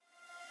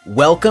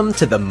Welcome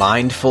to the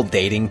Mindful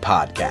Dating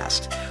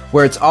Podcast,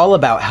 where it's all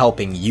about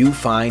helping you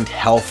find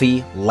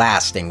healthy,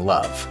 lasting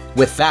love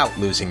without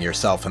losing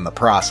yourself in the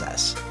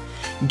process.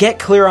 Get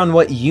clear on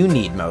what you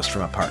need most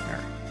from a partner.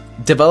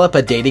 Develop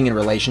a dating and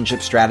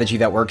relationship strategy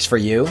that works for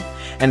you,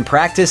 and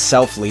practice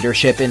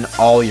self-leadership in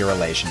all your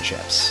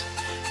relationships.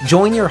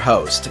 Join your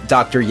host,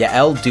 Dr.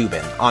 Yael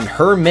Dubin, on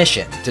her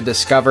mission to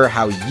discover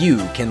how you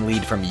can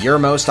lead from your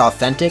most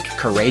authentic,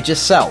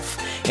 courageous self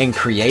and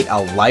create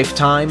a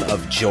lifetime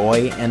of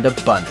joy and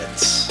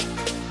abundance.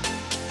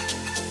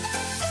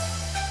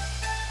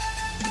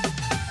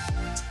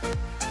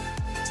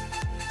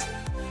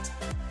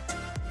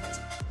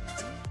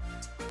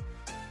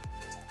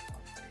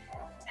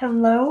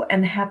 Hello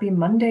and happy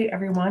Monday,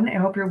 everyone. I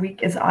hope your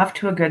week is off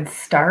to a good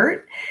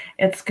start.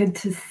 It's good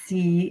to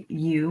see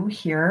you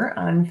here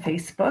on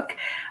Facebook.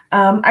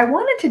 I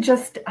wanted to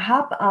just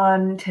hop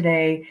on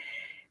today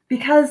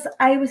because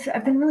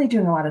I've been really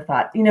doing a lot of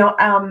thought.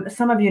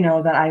 Some of you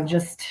know that I've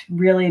just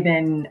really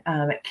been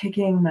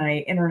kicking my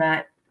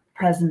internet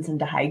presence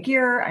into high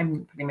gear.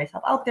 I'm putting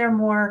myself out there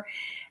more.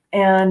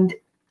 And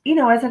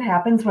as it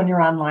happens when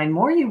you're online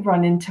more, you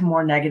run into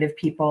more negative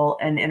people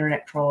and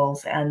internet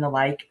trolls and the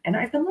like. And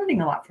I've been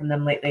learning a lot from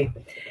them lately.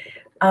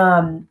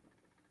 And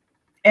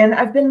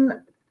I've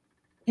been,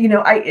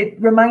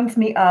 it reminds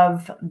me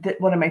of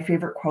one of my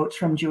favorite quotes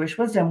from Jewish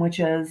wisdom, which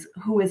is,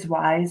 "Who is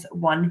wise?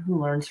 One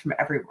who learns from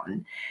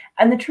everyone."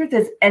 And the truth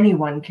is,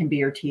 anyone can be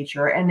your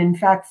teacher. And in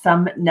fact,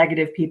 some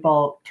negative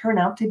people turn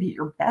out to be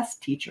your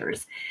best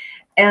teachers.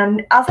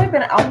 And as I've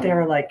been out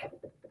there,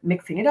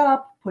 mixing it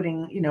up,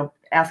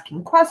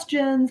 asking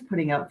questions,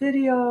 putting out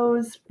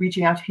videos,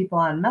 reaching out to people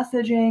on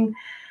messaging,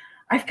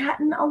 I've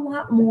gotten a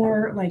lot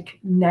more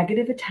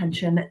negative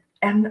attention,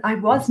 and I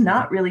was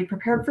not really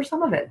prepared for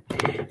some of it.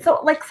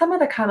 So some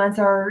of the comments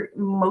are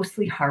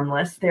mostly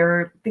harmless.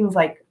 They're things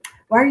like,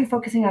 "Why are you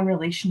focusing on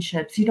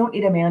relationships? You don't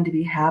need a man to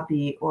be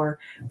happy," or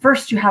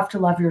 "First you have to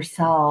love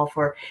yourself,"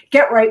 or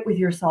 "Get right with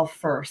yourself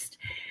first."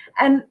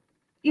 And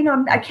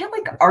I can't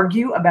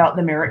argue about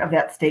the merit of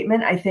that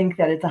statement. I think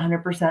that it's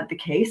 100% the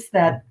case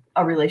that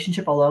a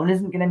relationship alone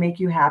isn't going to make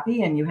you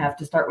happy, and you have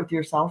to start with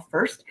yourself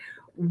first,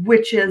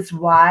 which is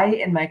why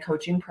in my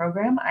coaching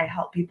program, I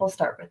help people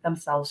start with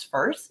themselves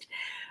first.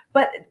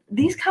 But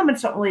these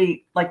comments don't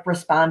really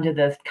respond to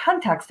the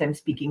context I'm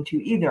speaking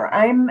to either.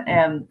 I'm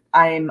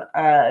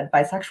a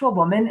bisexual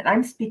woman, and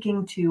I'm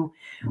speaking to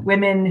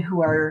women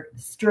who are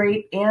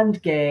straight and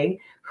gay,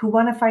 who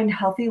want to find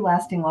healthy,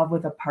 lasting love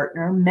with a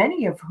partner,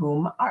 many of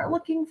whom are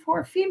looking for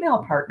a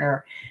female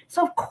partner.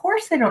 So of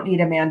course they don't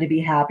need a man to be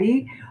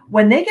happy.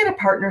 When they get a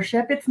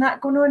partnership, it's not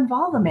going to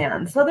involve a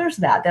man. So there's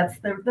that.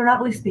 They're not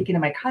really speaking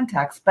in my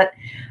context. But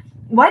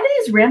why do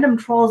these random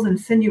trolls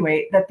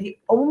insinuate that the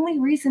only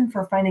reason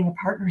for finding a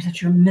partner is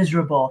that you're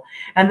miserable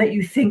and that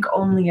you think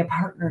only a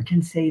partner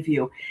can save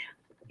you?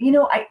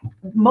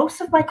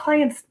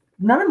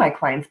 None of my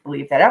clients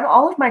believe that.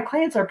 All of my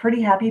clients are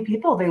pretty happy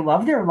people. They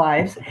love their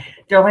lives.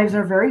 Their lives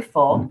are very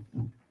full,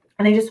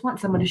 and they just want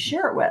someone to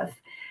share it with.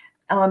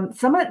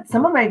 Some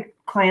of my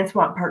clients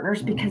want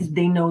partners because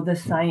they know the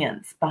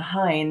science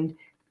behind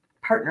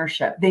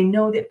partnership. They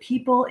know that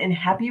people in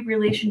happy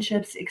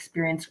relationships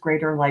experience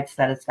greater life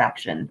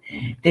satisfaction.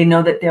 They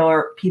know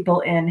that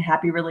people in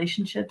happy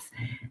relationships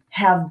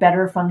have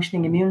better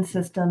functioning immune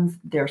systems.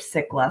 They're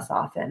sick less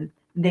often.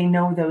 They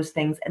know those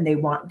things, and they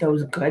want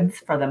those goods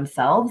for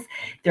themselves.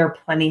 They're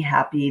plenty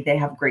happy. They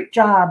have great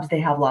jobs.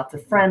 They have lots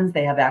of friends.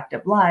 They have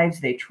active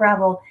lives. They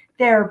travel.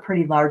 They're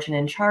pretty large and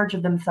in charge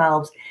of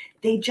themselves.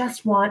 They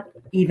just want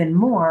even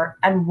more.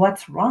 And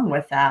what's wrong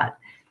with that?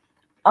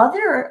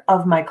 Other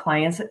of my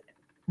clients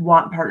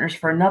want partners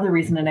for another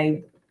reason, and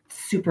I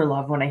super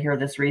love when I hear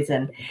this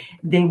reason.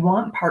 They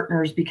want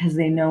partners because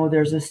they know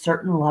there's a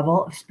certain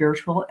level of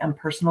spiritual and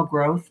personal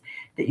growth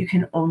that you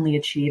can only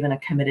achieve in a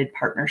committed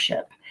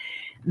partnership.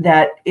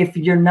 That if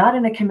you're not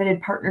in a committed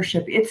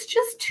partnership, it's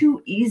just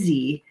too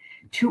easy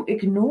to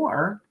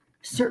ignore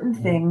certain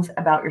things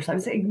about yourself.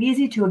 It's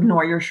easy to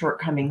ignore your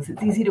shortcomings.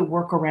 It's easy to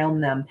work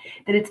around them.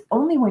 That it's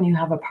only when you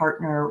have a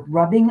partner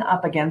rubbing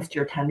up against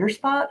your tender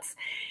spots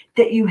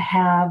that you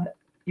have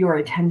your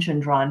attention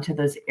drawn to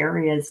those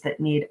areas that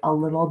need a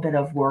little bit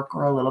of work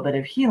or a little bit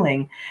of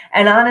healing.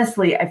 And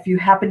honestly, if you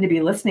happen to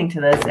be listening to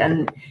this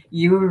and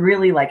you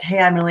really hey,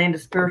 I'm really into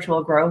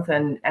spiritual growth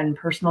and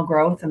personal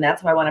growth, and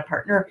that's why I want a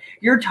partner,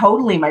 you're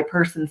totally my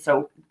person.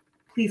 So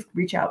please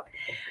reach out.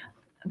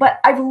 But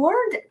I've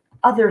learned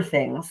other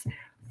things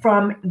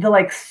from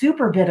the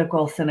super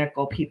biblical,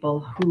 cynical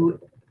people who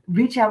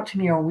reach out to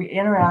me, or we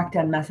interact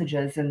on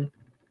messages, and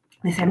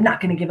they say, "I'm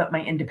not going to give up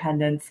my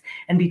independence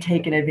and be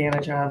taken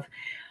advantage of.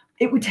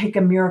 It would take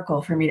a miracle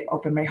for me to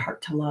open my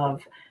heart to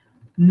love.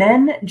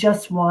 Men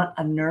just want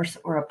a nurse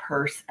or a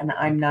purse, and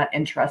I'm not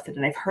interested."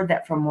 And I've heard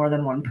that from more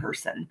than one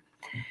person.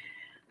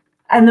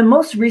 And the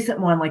most recent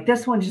one,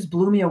 this one just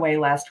blew me away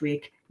last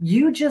week.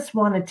 "You just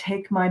want to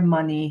take my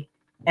money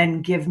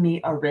and give me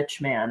a rich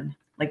man."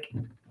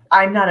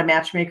 I'm not a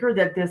matchmaker,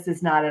 that this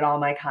is not at all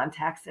my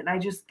context. And I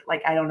just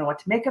I don't know what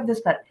to make of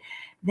this, but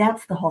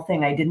that's the whole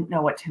thing. I didn't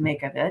know what to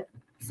make of it.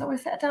 So I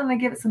sat down and I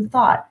gave it some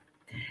thought.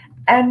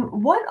 And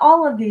what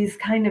all of these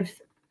kind of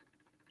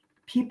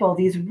people,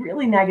 these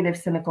really negative,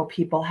 cynical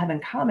people have in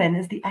common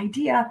is the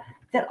idea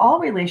that all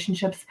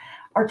relationships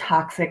are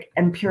toxic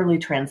and purely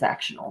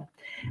transactional.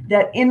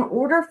 That in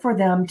order for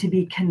them to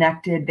be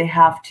connected, they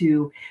have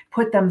to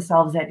put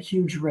themselves at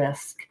huge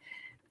risk,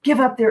 give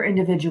up their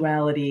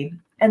individuality,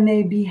 and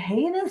they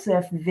behave as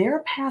if their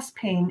past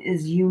pain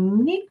is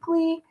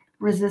uniquely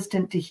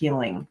resistant to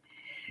healing.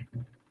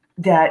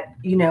 That,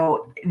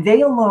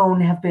 they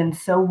alone have been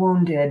so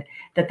wounded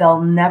that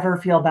they'll never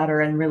feel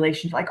better in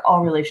relationships. Like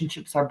all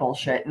relationships are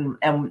bullshit,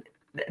 and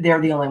they're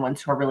the only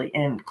ones who are really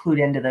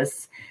clued into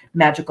this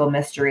magical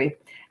mystery.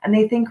 And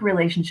they think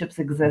relationships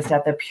exist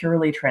at the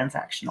purely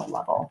transactional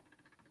level.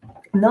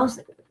 And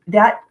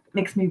that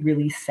makes me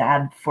really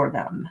sad for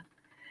them.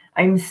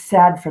 I'm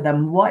sad for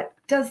them. What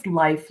does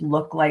life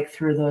look like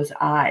through those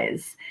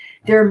eyes?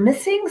 They're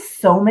missing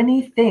so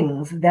many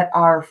things that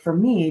are, for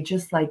me,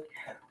 just like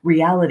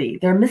reality.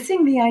 They're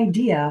missing the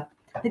idea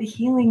that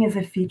healing is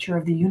a feature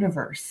of the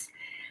universe.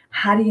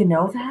 How do you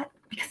know that?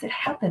 Because it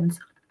happens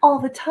all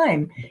the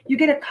time. You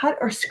get a cut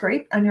or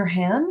scrape on your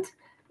hand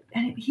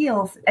and it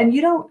heals, and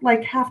you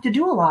don't have to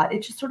do a lot.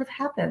 It just sort of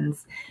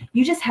happens.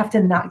 You just have to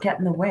not get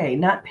in the way,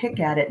 not pick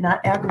at it, not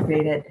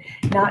aggravate it,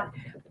 not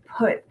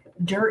put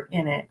dirt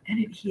in it, and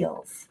it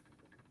heals.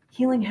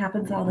 Healing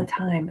happens all the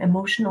time.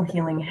 Emotional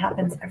healing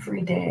happens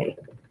every day.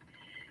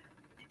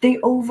 They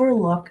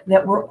overlook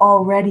that we're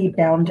already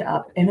bound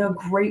up in a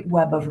great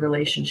web of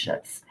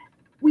relationships.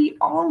 We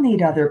all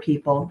need other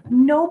people.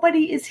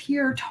 Nobody is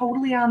here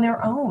totally on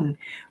their own.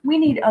 We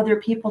need other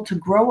people to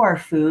grow our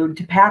food,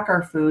 to pack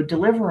our food,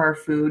 deliver our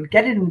food,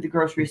 get it into the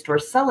grocery store,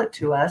 sell it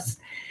to us,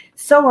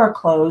 sew our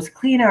clothes,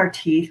 clean our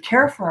teeth,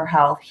 care for our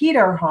health, heat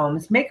our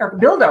homes,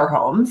 build our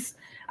homes.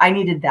 I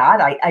needed that.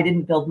 I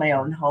didn't build my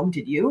own home,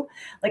 did you?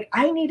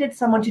 I needed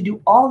someone to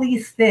do all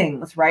these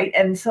things, right?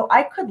 And so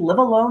I could live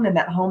alone in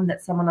that home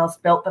that someone else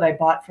built, that I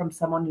bought from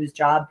someone whose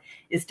job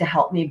is to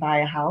help me buy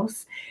a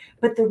house.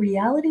 But the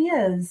reality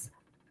is,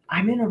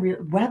 I'm in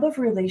a web of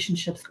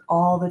relationships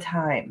all the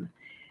time.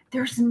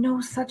 There's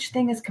no such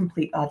thing as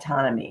complete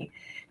autonomy.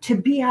 To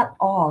be at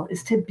all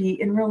is to be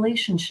in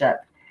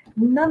relationship.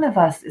 None of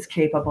us is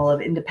capable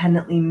of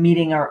independently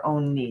meeting our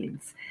own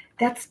needs.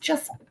 That's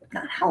just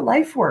not how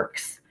life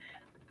works.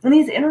 And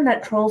these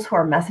internet trolls who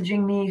are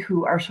messaging me,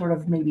 who are sort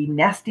of maybe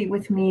nasty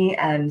with me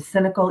and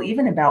cynical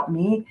even about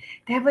me,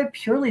 they have a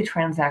purely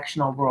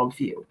transactional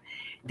worldview.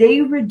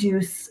 They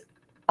reduce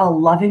a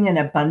loving and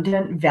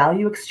abundant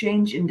value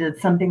exchange into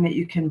something that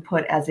you can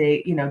put as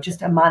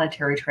just a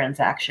monetary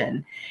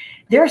transaction.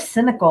 They're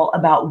cynical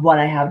about what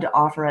I have to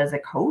offer as a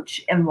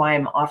coach and why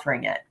I'm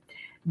offering it.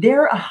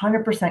 They're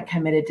 100%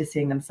 committed to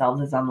seeing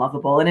themselves as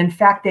unlovable. And in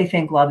fact, they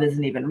think love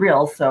isn't even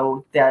real.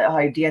 So the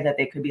idea that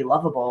they could be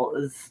lovable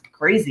is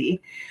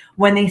crazy.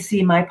 When they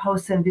see my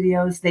posts and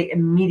videos, they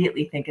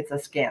immediately think it's a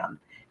scam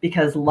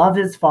because love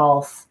is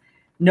false.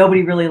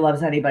 Nobody really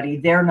loves anybody.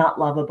 They're not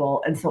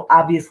lovable. And so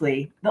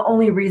obviously the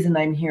only reason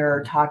I'm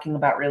here talking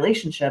about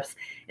relationships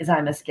is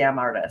I'm a scam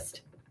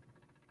artist.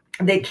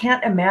 They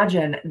can't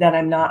imagine that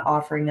I'm not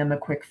offering them a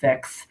quick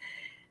fix.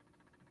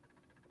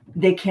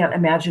 They can't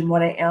imagine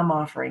what I am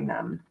offering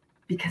them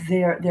because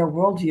their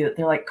worldview,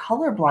 they're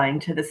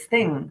colorblind to this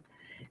thing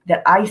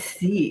that I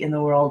see in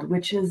the world,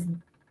 which is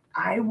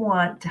I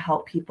want to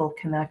help people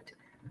connect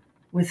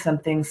with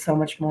something so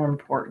much more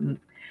important.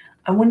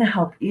 I want to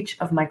help each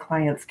of my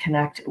clients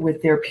connect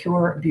with their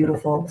pure,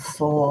 beautiful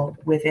soul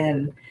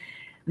within,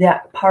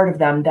 that part of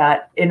them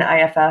that in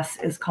IFS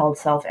is called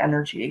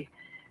self-energy,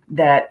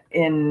 that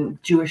in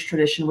Jewish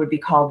tradition would be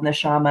called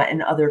neshama,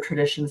 in other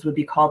traditions would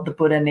be called the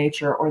Buddha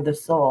nature or the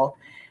soul,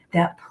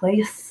 that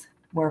place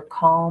where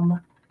calm,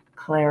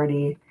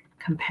 clarity,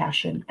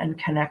 compassion, and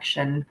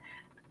connection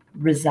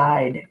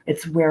reside.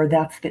 It's where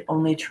that's the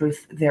only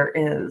truth there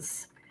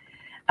is.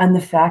 And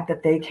the fact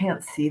that they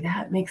can't see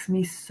that makes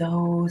me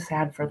so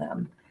sad for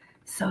them,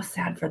 so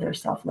sad for their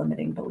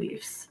self-limiting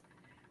beliefs.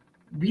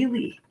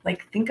 Really,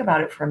 think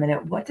about it for a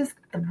minute. What does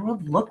the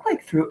world look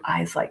like through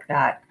eyes like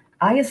that?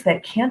 Eyes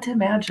that can't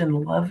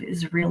imagine love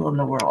is real in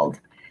the world.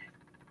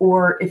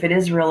 Or if it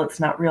is real, it's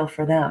not real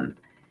for them.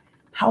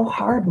 How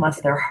hard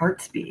must their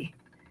hearts be?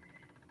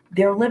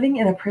 They're living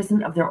in a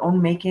prison of their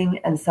own making,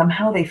 and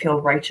somehow they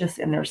feel righteous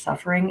in their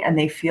suffering, and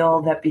they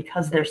feel that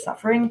because they're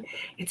suffering,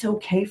 it's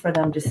okay for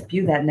them to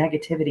spew that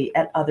negativity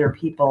at other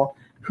people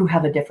who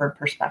have a different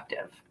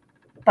perspective.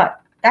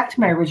 But back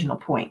to my original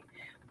point.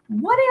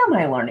 What am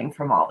I learning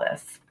from all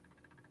this?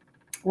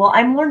 Well,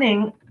 I'm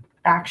learning,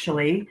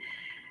 actually,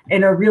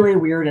 in a really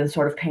weird and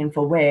sort of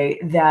painful way,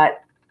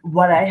 that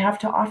what I have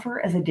to offer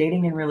as a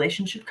dating and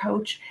relationship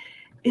coach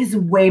is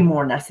way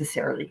more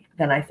necessary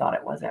than I thought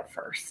it was at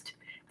first.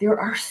 There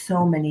are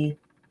so many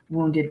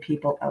wounded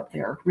people out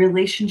there.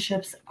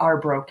 Relationships are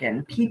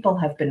broken. People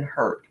have been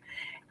hurt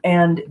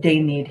and they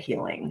need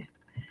healing.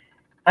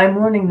 I'm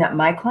learning that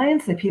my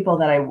clients, the people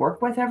that I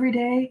work with every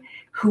day,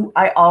 who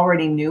I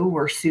already knew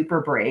were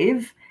super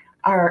brave,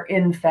 are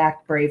in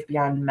fact brave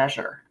beyond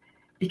measure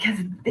because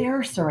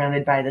they're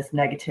surrounded by this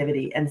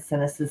negativity and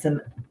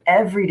cynicism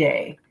every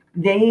day.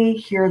 They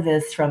hear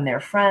this from their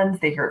friends,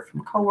 they hear it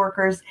from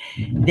coworkers,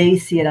 they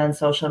see it on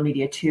social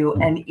media too.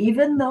 And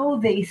even though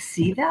they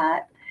see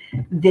that,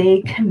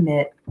 they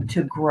commit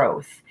to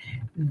growth.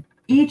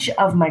 Each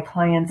of my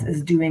clients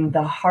is doing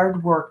the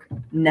hard work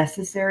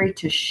necessary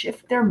to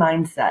shift their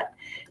mindset,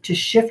 to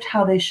shift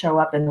how they show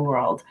up in the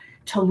world,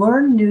 to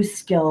learn new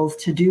skills,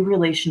 to do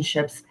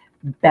relationships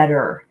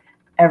better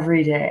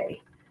every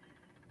day.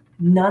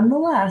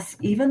 Nonetheless,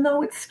 even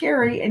though it's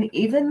scary and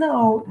even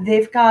though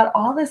they've got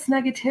all this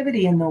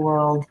negativity in the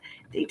world,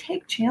 they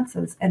take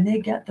chances and they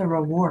get the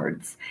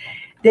rewards.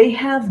 They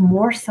have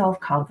more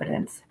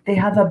self-confidence. They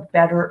have a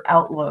better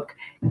outlook.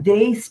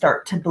 They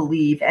start to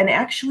believe and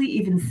actually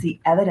even see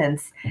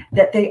evidence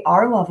that they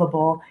are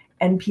lovable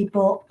and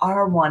people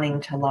are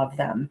wanting to love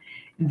them.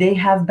 They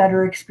have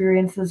better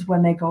experiences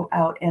when they go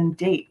out and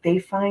date. They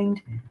find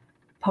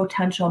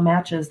potential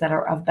matches that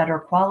are of better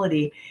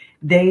quality.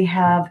 They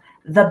have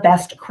the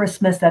best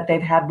Christmas that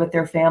they've had with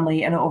their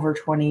family in over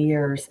 20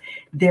 years.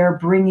 They're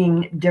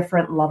bringing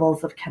different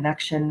levels of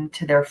connection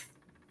to their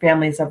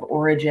families of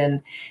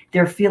origin.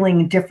 They're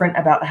feeling different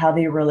about how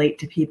they relate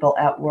to people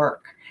at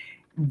work.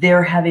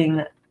 They're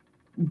having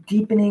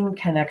deepening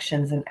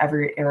connections in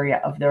every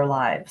area of their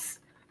lives.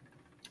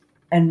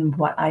 And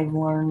what I've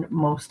learned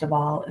most of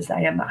all is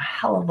I am a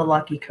hell of a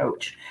lucky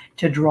coach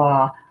to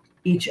draw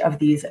each of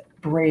these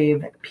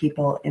brave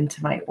people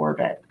into my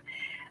orbit.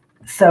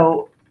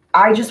 So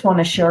I just want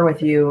to share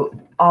with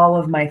you all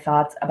of my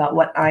thoughts about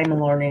what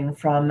I'm learning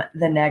from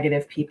the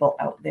negative people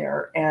out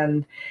there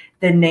and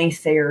the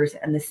naysayers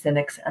and the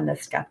cynics and the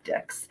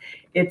skeptics.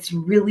 It's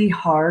really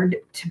hard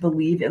to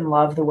believe in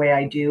love the way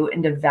I do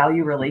and to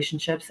value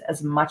relationships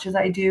as much as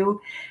I do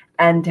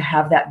and to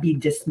have that be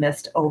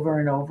dismissed over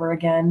and over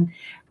again.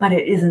 But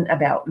it isn't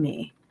about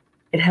me.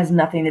 It has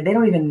nothing they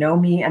don't even know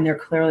me, and they're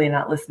clearly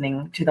not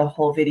listening to the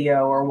whole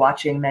video or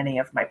watching many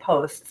of my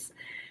posts.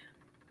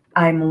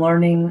 I'm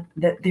learning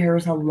that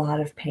there's a lot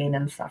of pain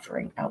and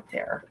suffering out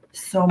there,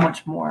 so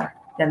much more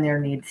than there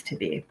needs to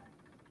be.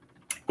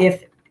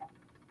 If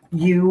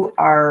you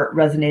are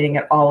resonating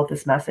at all with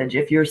this message,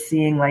 if you're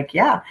seeing like,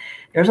 yeah,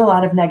 there's a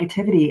lot of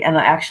negativity and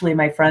actually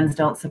my friends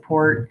don't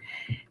support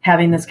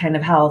having this kind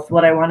of health,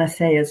 what I want to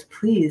say is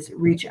please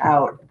reach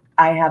out.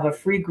 I have a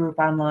free group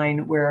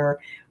online where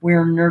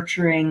we're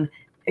nurturing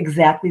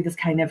exactly this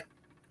kind of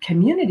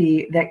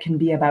community that can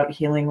be about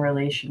healing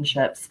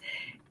relationships.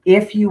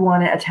 If you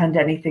want to attend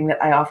anything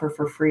that I offer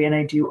for free, and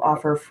I do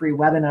offer free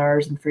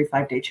webinars and free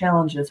 5-day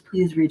challenges,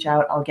 please reach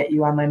out. I'll get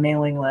you on my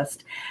mailing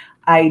list.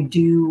 I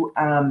do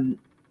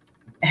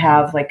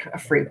have like a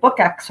free book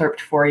excerpt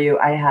for you.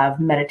 I have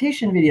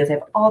meditation videos. I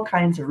have all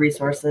kinds of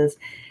resources.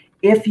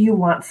 If you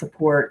want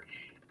support,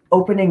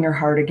 opening your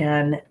heart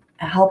again,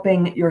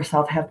 helping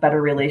yourself have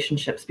better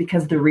relationships,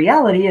 because the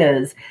reality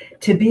is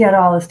to be at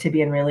all is to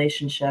be in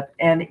relationship.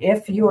 And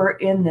if you're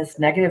in this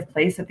negative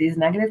place that these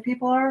negative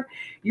people are,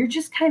 you're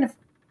just kind of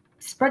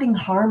spreading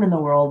harm in the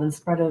world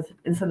instead of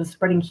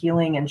spreading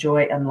healing and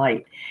joy and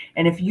light.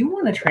 And if you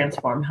want to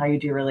transform how you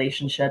do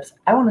relationships,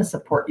 I want to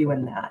support you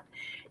in that.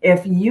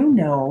 If you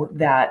know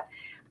that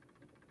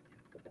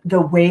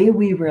the way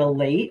we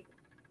relate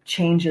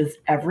changes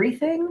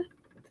everything,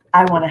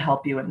 I want to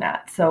help you in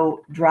that.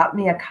 So drop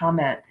me a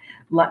comment.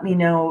 Let me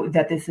know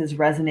that this is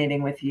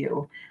resonating with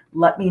you.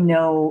 Let me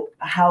know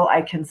how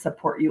I can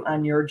support you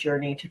on your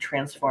journey to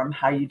transform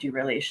how you do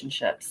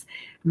relationships.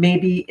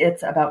 Maybe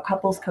it's about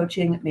couples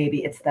coaching.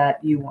 Maybe it's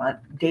that you want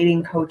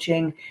dating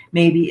coaching.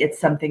 Maybe it's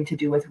something to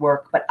do with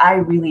work. But I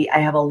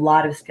have a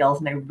lot of skills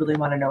and I really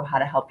want to know how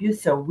to help you.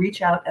 So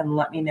reach out and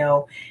let me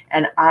know.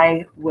 And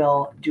I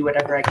will do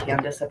whatever I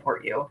can to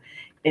support you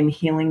in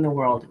healing the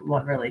world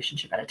one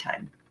relationship at a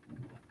time.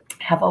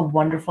 Have a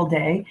wonderful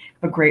day,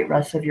 a great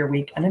rest of your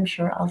week, and I'm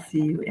sure I'll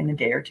see you in a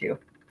day or two.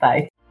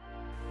 Bye.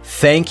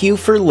 Thank you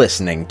for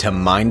listening to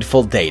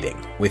Mindful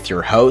Dating with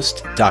your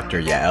host,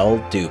 Dr.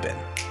 Yael Dubin.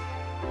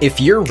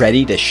 If you're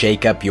ready to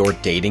shake up your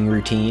dating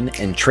routine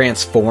and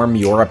transform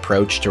your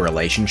approach to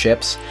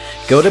relationships,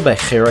 go to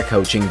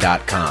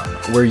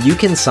BechiraCoaching.com, where you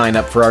can sign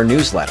up for our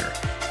newsletter,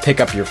 pick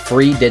up your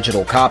free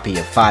digital copy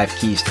of 5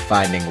 Keys to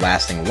Finding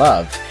Lasting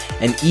Love,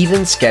 and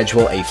even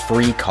schedule a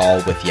free call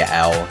with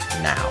Yael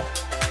now.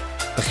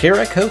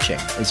 Bechira Coaching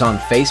is on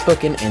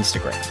Facebook and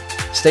Instagram.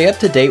 Stay up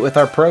to date with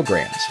our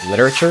programs,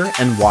 literature,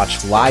 and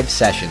watch live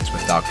sessions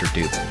with Dr.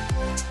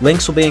 Dubin.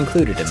 Links will be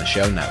included in the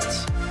show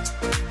notes.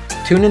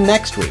 Tune in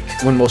next week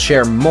when we'll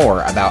share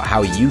more about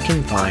how you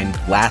can find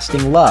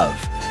lasting love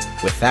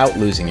without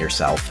losing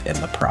yourself in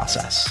the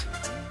process.